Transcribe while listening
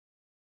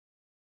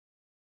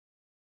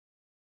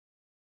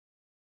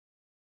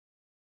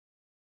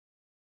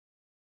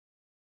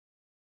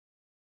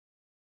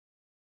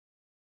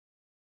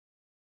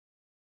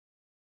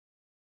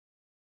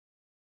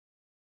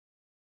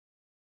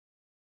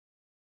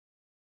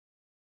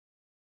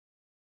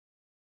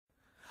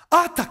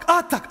Attack,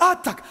 attack,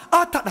 attack,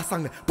 attack that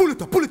song. Pull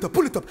it up, pull it up,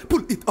 pull it up,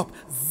 pull it up.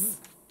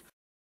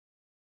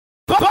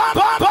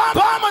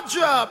 Bomb a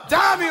drop,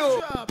 damn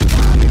you.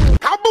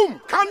 Kaboom,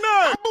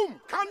 canard, boom,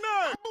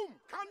 canard, boom,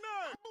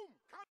 canard, boom.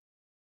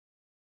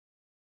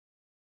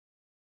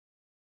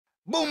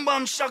 Boom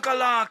bam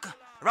shakalak,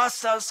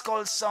 Rasta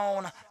skull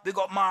sound. Big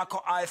up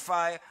Marco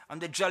Hi-Fi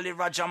and the Jolly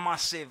Roger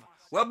Massive.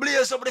 We'll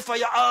blaze up the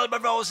fire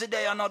Alborosie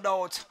day, no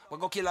doubt. We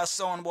go kill a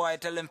sound boy,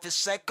 tell him to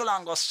circle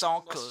and go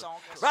circle.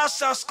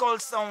 Rasta skull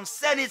sound,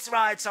 said it's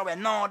right, so we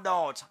no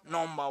doubt.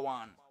 Number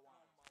one.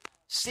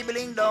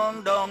 Sibling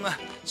dong dong,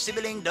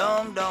 sibling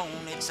dong dong,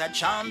 it's a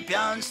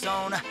champion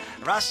sound.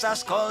 Rasta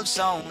skull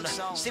sound.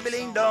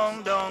 Sibling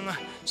dong dong,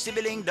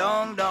 sibling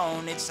dong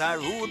dong, it's a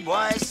rude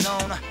boy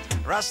sound.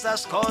 Rasta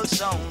skull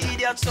sound.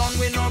 Idiot sound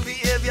with no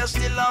behavior,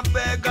 still a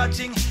beggar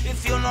thing.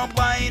 If you no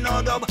buy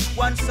no dub,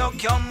 one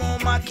suck your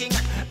mama king.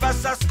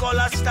 Rasta skull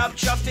a stop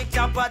traffic,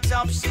 top a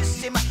top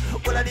system.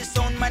 All of the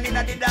sound man in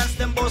the dance,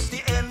 them bust the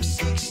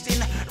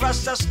M16.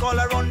 Rasta skull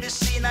around the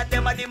scene, and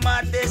them are the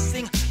maddest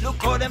thing.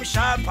 Look how them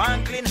sharp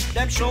and clean,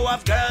 them show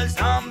off girls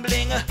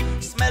humbling.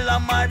 Smell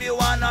of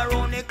marijuana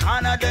around the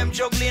corner, them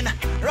juggling.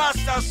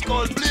 Rasta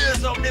skull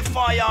blaze up the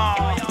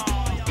fire.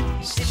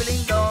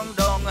 Sibling dong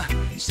dong,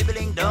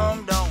 sibling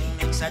dong dong,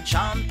 it's a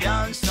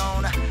champion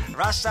sound.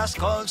 Rasta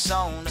skull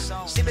sound.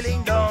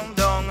 Sibling dong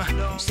dong,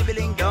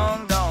 sibling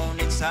dong dong,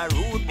 it's a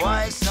rude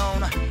boy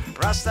sound.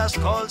 Rasta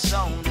skull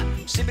sound.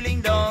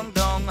 Sibling dong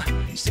dong,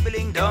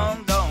 sibling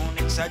dong dong,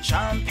 it's a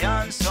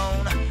champion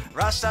sound.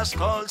 Rasta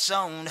skull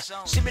sound.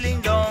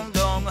 Sibling dong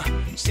dong,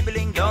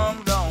 sibling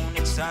dong dong,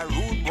 it's a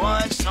rude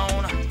boy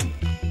sound.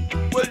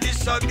 Well,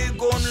 this a the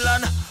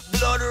gunland.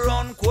 Blood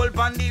run cold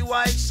on the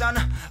white sun.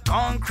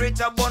 Concrete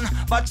a bun,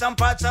 but some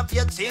parts of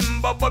your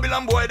timber.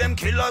 Babylon boy, them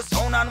killer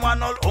sound. And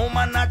one old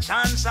woman a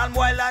chance. And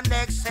while the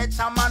next set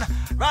a man,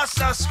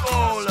 Rasta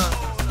skull.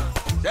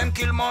 Them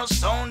kill more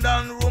sound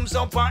than rooms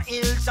up on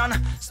Hilton.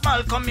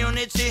 Small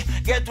community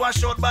get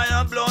washed out by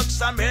a blood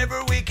storm.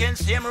 Every weekend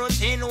same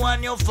routine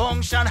when you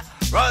function.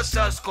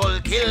 Rasta skull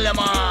kill them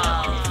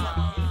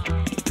all.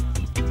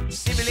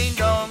 Sibling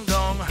dong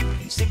dong,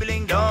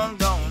 sibling dong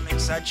dong,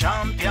 it's a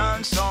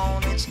champion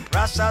sound. It's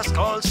Rasta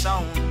skull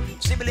sound.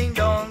 Sibling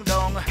dong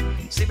dong,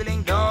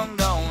 sibling dong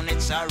dong,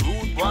 it's a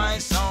rude boy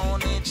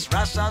sound. It's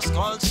Rasta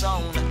skull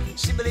sound.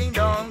 Sibling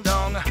dong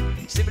dong,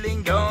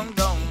 sibling dong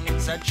dong,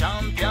 it's a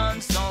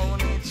champion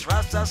sound. It's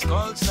Rasta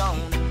skull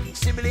sound.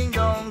 Sibling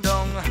dong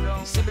dong,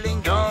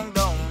 sibling dong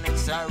dong,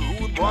 it's a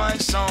rude boy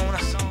sound.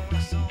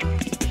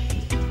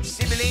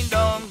 Sibling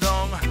dong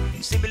dong,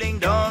 sibling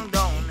dong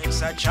dong,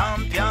 it's a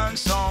champion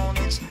sound.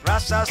 It's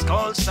Rasta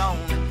skull sound.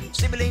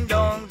 Sibling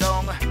dong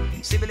dong,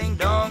 sibling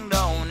dong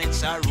dong,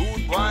 it's a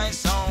rude boy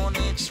sound.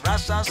 It's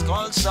Rasta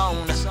skull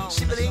sound.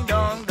 Sibling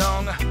dong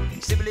dong,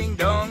 sibling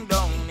dong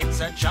dong,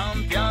 it's a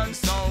champion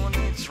sound.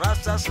 It's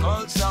Rasta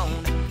skull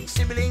sound.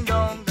 Sibling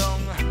dong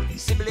dong,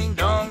 sibling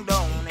dong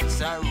dong,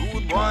 it's a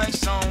rude boy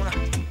sound.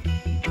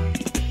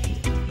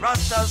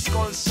 Rasta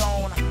skull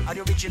sound,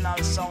 the original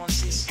sound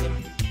system.